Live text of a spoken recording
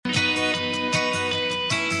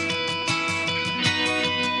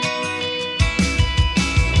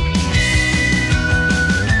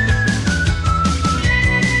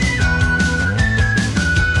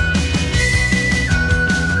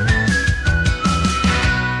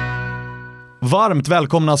Varmt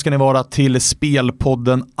välkomna ska ni vara till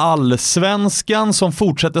spelpodden Allsvenskan som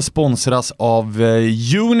fortsätter sponsras av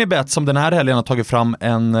Unibet som den här helgen har tagit fram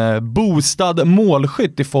en boostad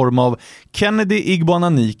målskytt i form av Kennedy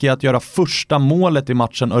Igboananike att göra första målet i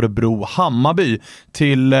matchen Örebro-Hammarby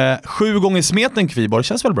till 7 gånger smeten Kviborg.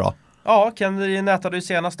 Känns väl bra? Ja, Kennedy nätade ju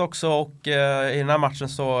senast också och i den här matchen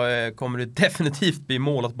så kommer det definitivt bli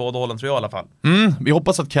mål åt båda hållen tror jag i alla fall. Vi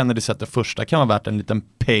hoppas att Kennedy sätter första, kan vara värt en liten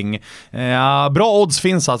peng. Bra odds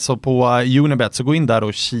finns alltså på Unibet så gå in där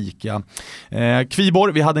och kika.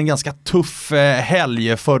 Kviborg, vi hade en ganska tuff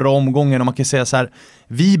helg förra omgången och man kan säga så här,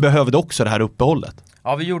 vi behövde också det här uppehållet.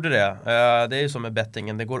 Ja, vi gjorde det. Det är ju som med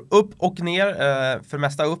bettingen. Det går upp och ner, för det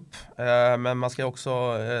mesta upp. Men man ska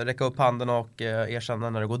också räcka upp handen och erkänna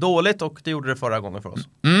när det går dåligt. Och det gjorde det förra gången för oss.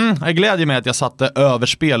 Jag glädjer mig att jag satte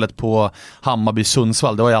överspelet på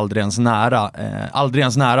Hammarby-Sundsvall. Det var ju aldrig ens nära. Aldrig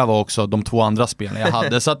ens nära var också de 2 andra spelen jag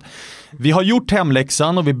hade. Så att vi har gjort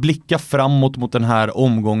hemläxan och vi blickar framåt mot den här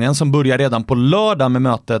omgången som börjar redan på lördag med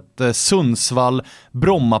mötet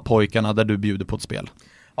Sundsvall-Brommapojkarna där du bjuder på ett spel.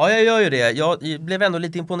 Ja, jag gör ju det. Jag blev ändå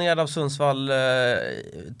lite imponerad av Sundsvall.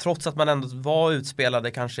 Trots att man ändå var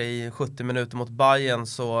utspelade kanske i 70 minuter mot Bayern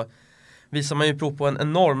så visar man ju prov på en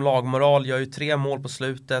enorm lagmoral. Gör ju 3 mål på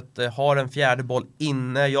slutet. Har en fjärde boll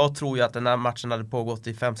inne. Jag tror ju att den här matchen hade pågått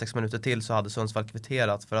i 5-6 minuter till så hade Sundsvall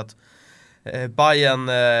kvitterat. För att Bayern,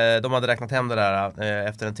 de hade räknat hem det där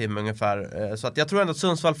efter en timme ungefär. Så att jag tror ändå att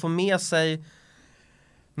Sundsvall får med sig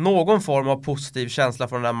någon form av positiv känsla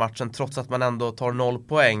från den här matchen. Trots att man ändå tar 0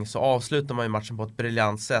 poäng så avslutar man ju matchen på ett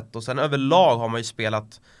briljant sätt. Och sen överlag har man ju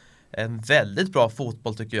spelat en väldigt bra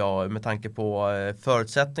fotboll tycker jag. Med tanke på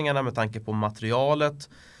förutsättningarna, med tanke på materialet.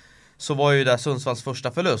 Så var ju det Sundsvalls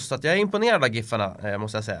första förlust. Så att jag är imponerad av Giffarna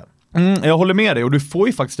måste jag säga. Jag håller med dig och du får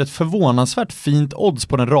ju faktiskt ett förvånansvärt fint odds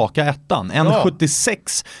på den raka ettan.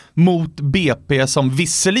 1,76 mot BP som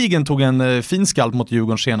visserligen tog en fin skalp måt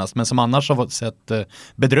Djurgården senast men som annars har sett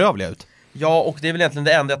bedrövliga ut. Ja, och det är väl egentligen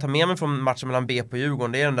det enda jag tar med mig från matchen mellan BP och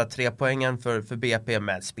Djurgården. Det är den där 3 poängen för BP,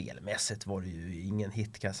 men spelmässigt var det ju ingen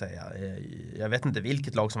hit kan jag säga. Jag vet inte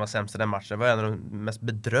vilket lag som var sämst i den matchen. Det var en av de mest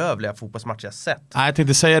bedrövliga fotbollsmatcher jag sett. Nej, jag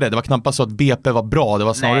tänkte säga det. Det var knappast så att BP var bra. Det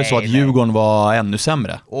var snarare så att Djurgården var ännu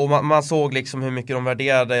sämre. Och man såg liksom hur mycket de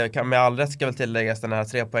värderade, med all rätt ska väl tilläggas, den här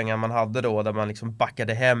 3 poängen man hade då, där man liksom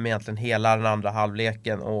backade hem egentligen hela den andra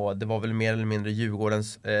halvleken. Och det var väl mer eller mindre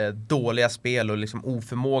Djurgårdens dåliga spel och liksom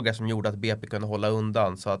oförmåga som gjorde att BP kunde hålla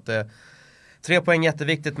undan. Så att 3 poäng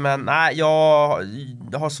jätteviktigt, men nej, jag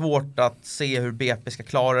har svårt att se hur BP ska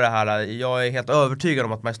klara det här. Jag är helt övertygad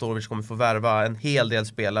om att Majstorovic kommer få värva en hel del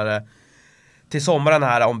spelare till sommaren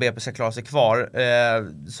här om BP ska klara sig kvar.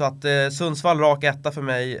 Så att Sundsvall rak etta för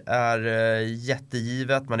mig är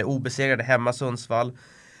jättegivet. Man är obesegrade hemma Sundsvall.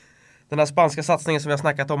 Den här spanska satsningen som vi har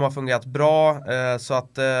snackat om har fungerat bra. Så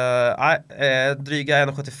att dryga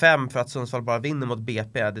 1,75 för att Sundsvall bara vinner mot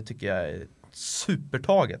BP, det tycker jag är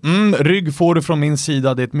supertaget. Rygg får du från min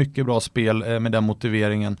sida. Det är ett mycket bra spel med den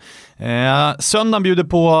motiveringen. Söndagen bjuder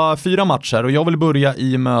på 4 matcher och jag vill börja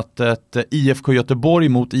i mötet IFK Göteborg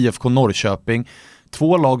mot IFK Norrköping.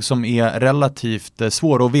 2 lag som är relativt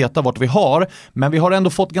svåra att veta vart vi har, men vi har ändå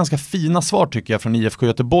fått ganska fina svar tycker jag från IFK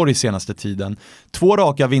Göteborg senaste tiden. 2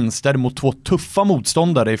 raka vinster mot 2 tuffa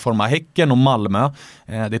motståndare i form av Häcken och Malmö.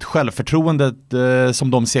 Det är ett självförtroende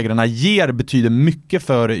som de segrarna ger betyder mycket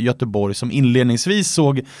för Göteborg som inledningsvis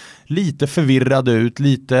såg lite förvirrad ut,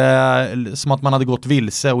 lite som att man hade gått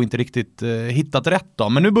vilse och inte riktigt hittat rätt då.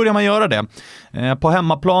 Men nu börjar man göra det. På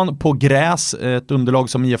hemmaplan, på gräs, ett underlag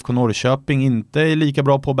som IFK Norrköping inte är lika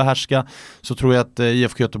bra på att behärska, så tror jag att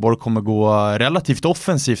IFK Göteborg kommer gå relativt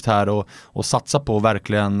offensivt här och satsa på att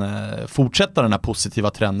verkligen fortsätta den här positiva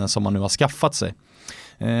trenden som man nu har skaffat sig.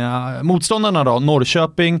 Motståndarna då,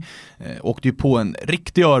 Norrköping åkte ju på en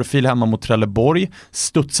riktig örfil hemma mot Trelleborg,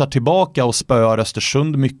 studsar tillbaka och spöar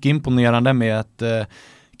Östersund, mycket imponerande med ett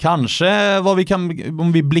kanske vad vi kan,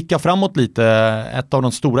 om vi blickar framåt lite, ett av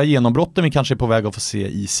de stora genombrotten vi kanske är på väg att få se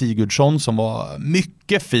i Sigurdsson som var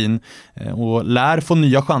mycket fin och lär få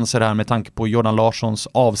nya chanser här med tanke på Jordan Larssons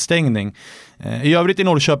avstängning. I övrigt i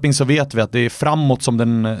Norrköping så vet vi att det är framåt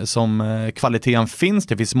som kvaliteten finns.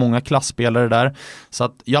 Det finns många klassspelare där. Så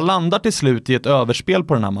att jag landar till slut i ett överspel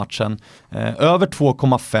på den här matchen. Över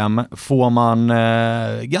 2,5 får man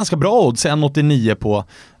ganska bra odds, 1,89 på.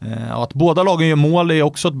 Att båda lagen gör mål är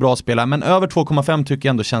också ett bra spel. Men över 2,5 tycker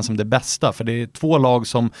jag ändå känns som det bästa. För det är 2 lag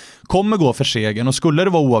som kommer gå för segern. Och skulle det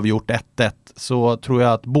vara oavgjort 1-1 så tror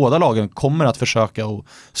jag att båda lagen kommer att försöka att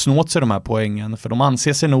snå åt sig de här poängen. För de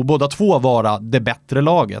anser sig nog båda två vara det bättre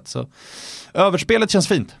laget. Så överspelet känns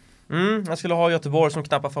fint. Jag skulle ha Göteborg som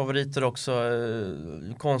knappa favoriter också.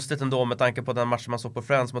 Konstigt ändå med tanke på den matchen man såg på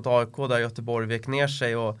Friends mot AIK där Göteborg vek ner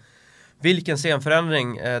sig. Och vilken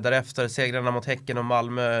scenförändring därefter. Segrarna mot Häcken och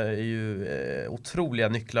Malmö är ju otroliga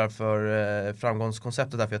nycklar för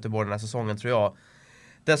framgångskonceptet här för Göteborg den här säsongen, tror jag.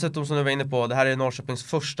 Dessutom, som du var inne på, det här är Norrköpings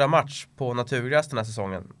första match på naturgräs den här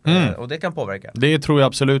säsongen. Och det kan påverka. Det tror jag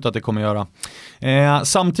absolut att det kommer göra.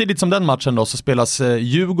 Samtidigt som den matchen då så spelas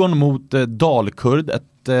Djurgården mot Dalkurd. Ett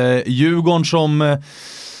Djurgården som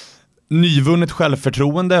nyvunnet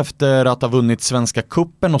självförtroende efter att ha vunnit Svenska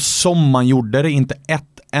Cupen, och som man gjorde det, inte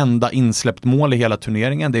ett enda insläppt mål i hela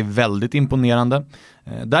turneringen. Det är väldigt imponerande.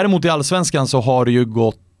 Däremot i Allsvenskan så har det ju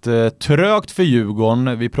gått trögt för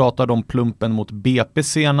Djurgården. Vi pratade om plumpen mot BP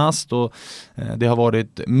senast, och det har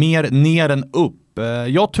varit mer ner än upp.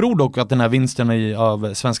 Jag tror dock att den här vinsten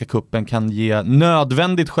av Svenska Cupen kan ge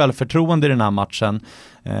nödvändigt självförtroende i den här matchen.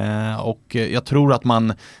 Och jag tror att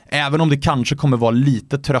man, även om det kanske kommer vara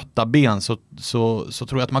lite trötta ben, så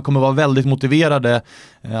tror jag att man kommer vara väldigt motiverade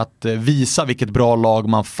att visa vilket bra lag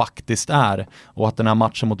man faktiskt är, och att den här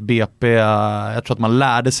matchen mot BP, jag tror att man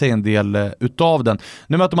lärde sig en del utav den.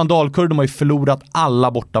 Nu möter man Dalkurd, de har ju förlorat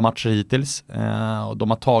alla bortamatcher hittills, och de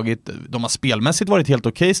har spelmässigt varit helt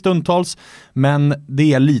okej stundtals, men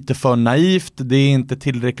det är lite för naivt, det är inte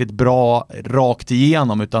tillräckligt bra rakt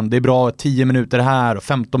igenom, utan det är bra 10 minuter här och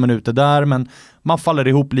 15 minuter där, men man faller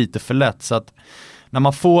ihop lite för lätt. Så att när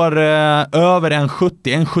man får över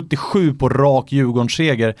 1,77 på rak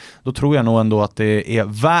Djurgårdsseger, då tror jag nog ändå att det är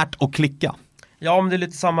värt att klicka. Ja, men det är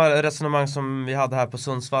lite samma resonemang som vi hade här på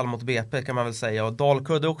Sundsvall mot BP, kan man väl säga. Och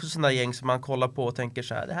Dalkurd är också sådana gäng som man kollar på och tänker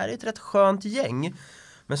så här: det här är ett rätt skönt gäng.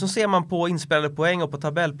 Men så ser man på inspelade poäng och på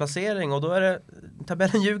tabellplacering, och då är det,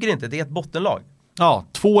 tabellen ljuger inte, det är ett bottenlag. Ja,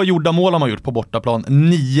 2 gjorda mål har man gjort på bortaplan,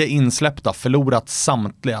 9 insläppta, förlorat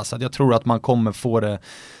samtliga. Så att jag tror att man kommer få det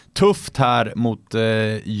tufft här mot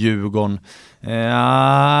Djurgården.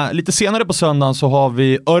 Lite senare på söndagen så har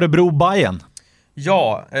vi Örebro-Bayern.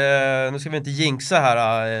 Ja, nu ska vi inte jinxa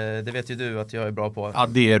här, det vet ju du att jag är bra på. Ja,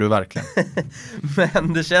 det är du verkligen.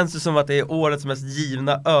 Men det känns ju som att det är årets mest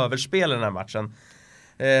givna överspel i den här matchen.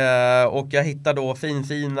 Och jag hittar då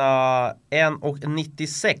fina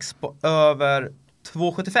 1,96 på över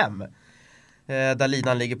 2,75. Där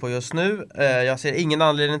linan ligger på just nu. Jag ser ingen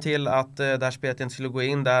anledning till att det här spelet inte skulle gå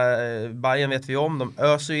in. Bayern vet vi om, de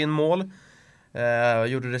öser in mål.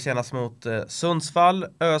 Gjorde det senast mot Sundsvall.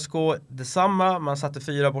 ÖSK detsamma. Man satte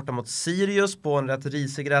 4 borta mot Sirius på en rätt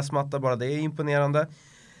risig gräsmatta. Bara det är imponerande.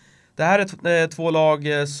 Det här är 2 lag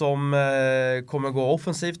som kommer gå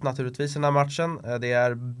offensivt naturligtvis i den här matchen. Det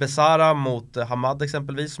är Besara mot Hamad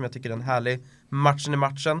exempelvis, som jag tycker är en härlig matchen i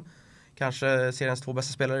matchen. Kanske seriens 2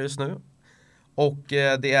 bästa spelare just nu. Och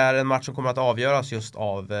det är en match som kommer att avgöras just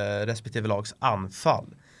av respektive lags anfall.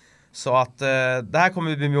 Så att det här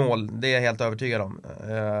kommer att bli mål, det är jag helt övertygad om.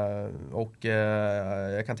 Och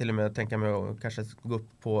jag kan till och med tänka mig att kanske gå upp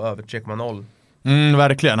på över 3,0.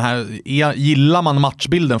 Verkligen. Gillar man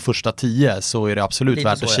matchbilden första 10 så är det absolut lite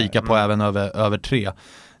värt att kika på även över 3.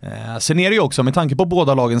 Sen är det ju också, med tanke på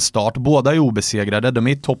båda lagens start, båda är obesegrade, de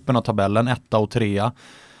är i toppen av tabellen, 1 och 3.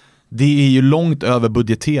 Det är ju långt över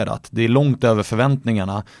budgeterat, det är långt över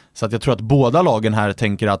förväntningarna. Så att jag tror att båda lagen här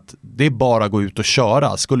tänker att det är bara att gå ut och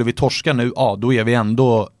köra. Skulle vi torska nu, ja då är vi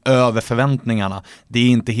ändå över förväntningarna. Det är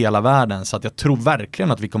inte hela världen, så att jag tror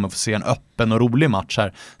verkligen att vi kommer få se en öppen och rolig match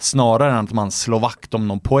här. Snarare än att man slår vakt om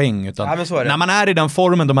någon poäng. Utan när man är i den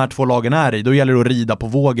formen de här 2 lagen är i, då gäller det att rida på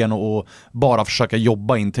vågen och bara försöka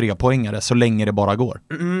jobba in 3-poängare så länge det bara går.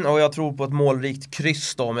 Och jag tror på ett målrikt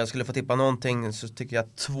kryss då. Om jag skulle få tippa någonting så tycker jag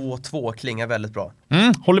att 2-2 klingar väldigt bra.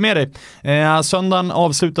 Håller med dig. Söndagen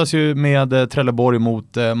avslutas ju med Trelleborg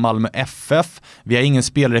mot Malmö FF. Vi har ingen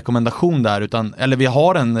spelrekommendation där, eller vi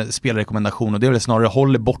har en spelrekommendation, och det är väl snarare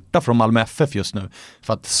håller borta från Malmö FF just nu.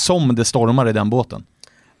 För att som det stormar i den båten.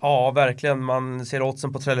 Ja, verkligen. Man ser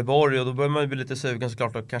oddsen på Trelleborg och då börjar man ju bli lite sugen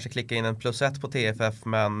såklart och kanske klicka in en +1 på TFF.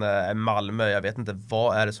 Men Malmö, jag vet inte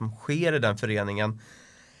vad är det som sker i den föreningen.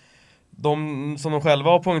 De som de själva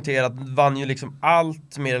har poängterat vann ju liksom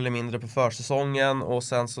allt mer eller mindre på försäsongen, och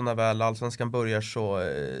sen så när väl allsvenskan börjar så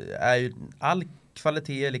är ju all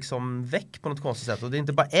kvalitet liksom väck på något konstigt sätt. Och det är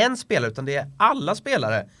inte bara en spelare utan det är alla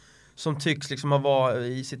spelare som tycks liksom ha varit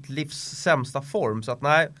i sitt livs sämsta form. Så att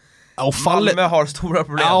nej. Malmö har stora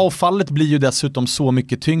problem. Ja, och fallet blir ju dessutom så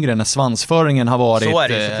mycket tyngre när svansföringen har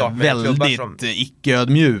varit väldigt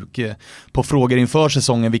icke-ödmjuk. På frågor inför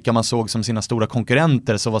säsongen vilka man såg som sina stora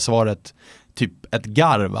konkurrenter, så var svaret typ ett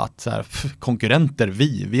garv att så här, konkurrenter,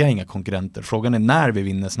 vi har inga konkurrenter. Frågan är när vi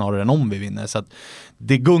vinner snarare än om vi vinner. Så att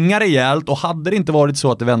det gungar rejält, och hade det inte varit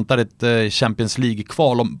så att det väntar ett Champions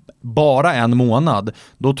League-kval om bara en månad,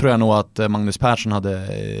 då tror jag nog att Magnus Persson hade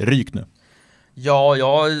rykt nu. Ja,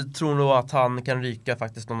 jag tror nog att han kan ryka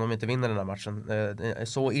faktiskt om de inte vinner den här matchen.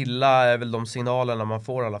 Så illa är väl de signalerna man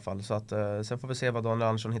får i alla fall. Så att, sen får vi se vad Daniel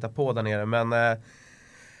Andersson hittar på där nere. Men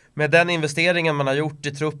med den investeringen man har gjort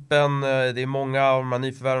i truppen, det är många av de här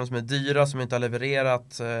nyförvärven som är dyra, som inte har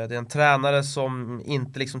levererat. Det är en tränare som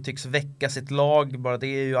inte liksom tycks väcka sitt lag. Bara det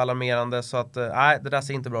är ju alarmerande. Så att, nej, det där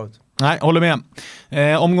ser inte bra ut. Nej, håller med.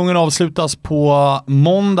 Omgången avslutas på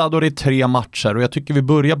måndag då det är 3 matcher, och jag tycker vi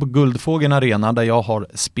börjar på Guldfågeln Arena där jag har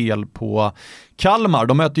spel på Kalmar.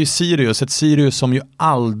 De möter ju Sirius, ett Sirius som ju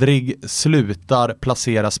aldrig slutar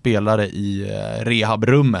placera spelare i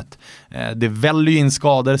rehabrummet. Det väljer ju in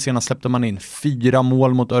skador, senast släppte man in 4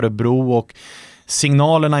 mål mot Örebro, och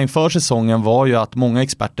signalerna inför säsongen var ju att många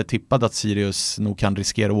experter tippade att Sirius nog kan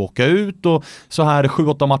riskera att åka ut, och så här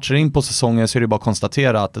 7-8 matcher in på säsongen så är det bara att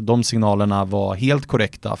konstatera att de signalerna var helt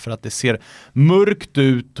korrekta, för att det ser mörkt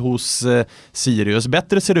ut hos Sirius.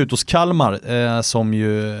 Bättre ser det ut hos Kalmar som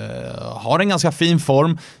ju har en ganska fin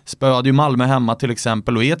form, spöade ju Malmö hemma till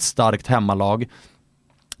exempel och är ett starkt hemmalag.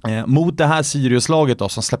 Mot det här Sirius-laget då,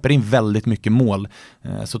 som släpper in väldigt mycket mål,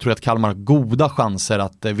 så tror jag att Kalmar har goda chanser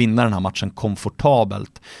att vinna den här matchen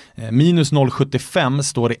komfortabelt. Minus 0,75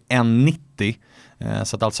 står i 1,90.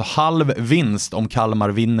 Så att alltså halv vinst om Kalmar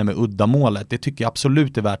vinner med uddamålet. Det tycker jag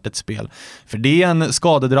absolut är värt ett spel. För det är en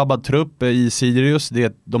skadedrabbad trupp i Sirius.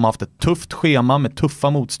 De har haft ett tufft schema med tuffa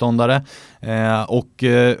motståndare. Och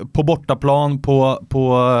på bortaplan,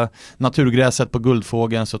 på naturgräset på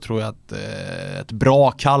Guldfågeln, så tror jag att ett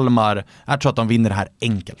bra Kalmar, jag tror att de vinner det här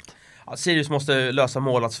enkelt. Ja, Sirius måste lösa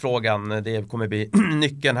målvaktsfrågan. Det kommer bli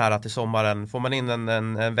nyckeln här till sommaren. Får man in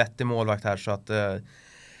en vettig målvakt här, så att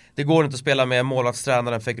det går inte att spela med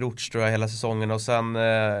målvaktstränaren för Gruch tror jag hela säsongen, och sen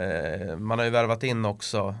man har ju värvat in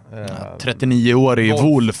också 39-årig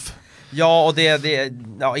Wolf. Ja, och det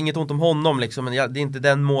inget ont om honom liksom, men det är inte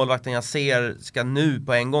den målvakten jag ser ska nu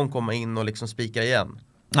på en gång komma in och liksom spika igen.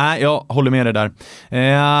 Nej, jag håller med dig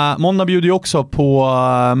där. Måndag bjuder ju också på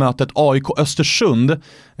mötet AIK Östersund.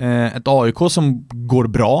 Ett AIK som går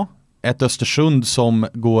bra. Ett Östersund som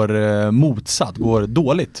går motsatt, går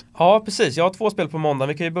dåligt. Ja, precis. Jag har 2 spel på måndag.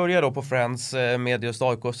 Vi kan ju börja då på Friends med just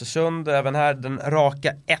AIK Östersund. Även här den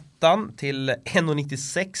raka 1:an till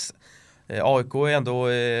 1,96. AIK har ändå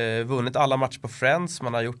vunnit alla matcher på Friends.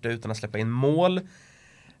 Man har gjort det utan att släppa in mål.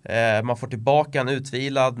 Man får tillbaka en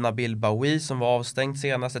utvilad Nabil Baoui som var avstängd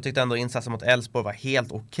senast. Jag tyckte ändå insatsen mot Elfsborg var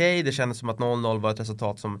helt okej. Det kändes som att 0-0 var ett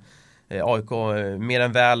resultat som AIK mer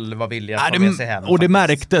än väl var villiga att ta med sig hem. Och det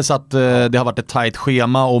märktes att det har varit ett tajt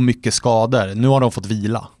schema och mycket skador. Nu har de fått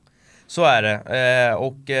vila. Så är det.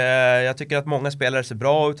 Och jag tycker att många spelare ser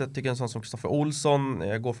bra ut. Jag tycker en sån som Kristoffer Olsson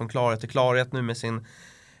går från klarhet till klarhet nu med sin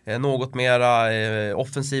något mera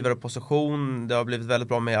offensivare position. Det har blivit väldigt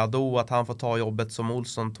bra med Ado, att han får ta jobbet som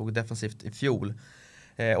Olsson tog defensivt i fjol.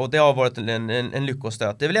 Och det har varit en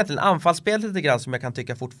lyckostöt. Det är väl egentligen anfallsspelet lite grann som jag kan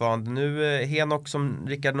tycka fortfarande. Nu Henok, som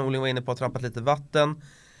Rickard Norling var inne på, har trampat lite vatten.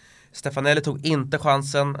 Stefanelli tog inte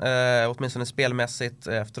chansen, åtminstone spelmässigt,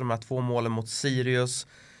 efter de här 2 målen mot Sirius.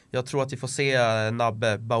 Jag tror att vi får se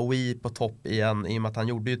Nabbe Baoui på topp igen, i och med att han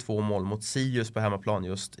gjorde ju 2 mål mot Sirius på hemmaplan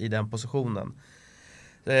just i den positionen.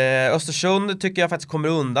 Östersund tycker jag faktiskt kommer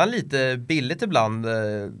undan lite billigt ibland.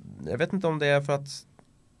 Jag vet inte om det är för att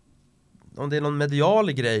om det är någon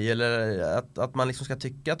medial grej, eller att man liksom ska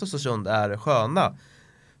tycka att Östersund är sköna.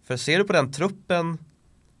 För ser du på den truppen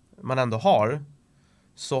man ändå har,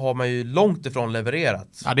 så har man ju långt ifrån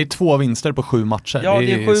levererat. Ja, det är 2 vinster på 7 matcher. Ja,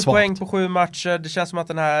 det är 7 svagt. poäng på 7 matcher. Det känns som att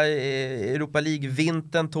den här Europa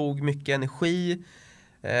League-vintern tog mycket energi.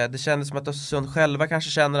 Det kändes som att Östersund själva kanske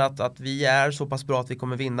känner att vi är så pass bra att vi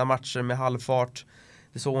kommer vinna matcher med halvfart.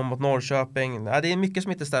 Det såg man mot Norrköping. Det är mycket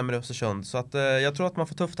som inte stämmer i Östersund. Så att, jag tror att man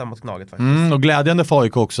får tufft här mot Knaget faktiskt. Och glädjande för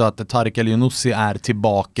AIK också att Tarek El-Younousi är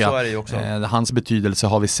tillbaka. Så är det ju också. Hans betydelse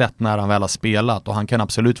har vi sett när han väl har spelat, och han kan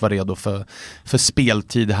absolut vara redo för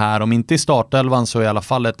speltid här. Om inte i startelvan så i alla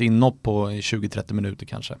fall ett inhopp på 20-30 minuter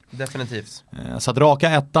kanske. Definitivt. Så att raka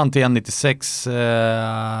 1:an till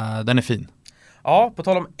 1,96, den är fin. Ja, på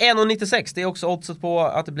tal om 1,96, det är också oddset på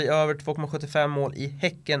att det blir över 2,75 mål i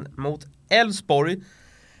Häcken mot Elfsborg.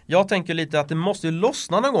 Jag tänker lite att det måste ju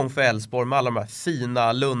lossna någon gång för Elfsborg med alla de här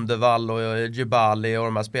fina Lundevall och Djibali och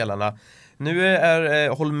de här spelarna. Nu är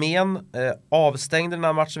Holmén avstängd i den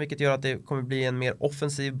här matchen, vilket gör att det kommer bli en mer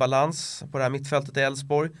offensiv balans på det här mittfältet i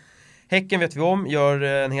Elfsborg. Häcken vet vi om, gör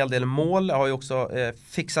en hel del mål, har ju också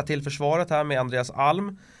fixat till försvaret här med Andreas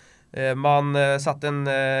Alm. Man satte en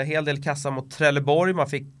hel del kassa mot Trelleborg, man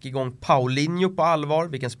fick igång Paulinho på allvar,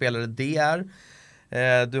 vilken spelare det är.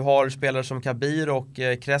 Du har spelare som Kabir och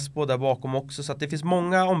Crespo där bakom också, så att det finns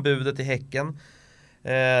många ombudet i Häcken.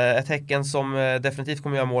 Ett Häcken som definitivt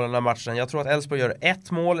kommer göra mål i den här matchen. Jag tror att Elfsborg gör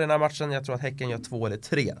 1 mål i den här matchen, jag tror att Häcken gör 2 eller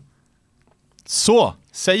 3. Så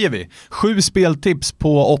säger vi. 7 speltips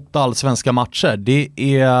på 8 allsvenska matcher. Det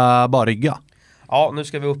är bara rygga. Ja, nu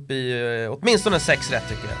ska vi upp i åtminstone 6 rätt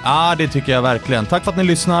tycker jag. Ja, det tycker jag verkligen. Tack för att ni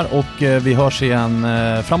lyssnar och vi hörs igen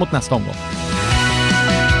framåt nästa omgång.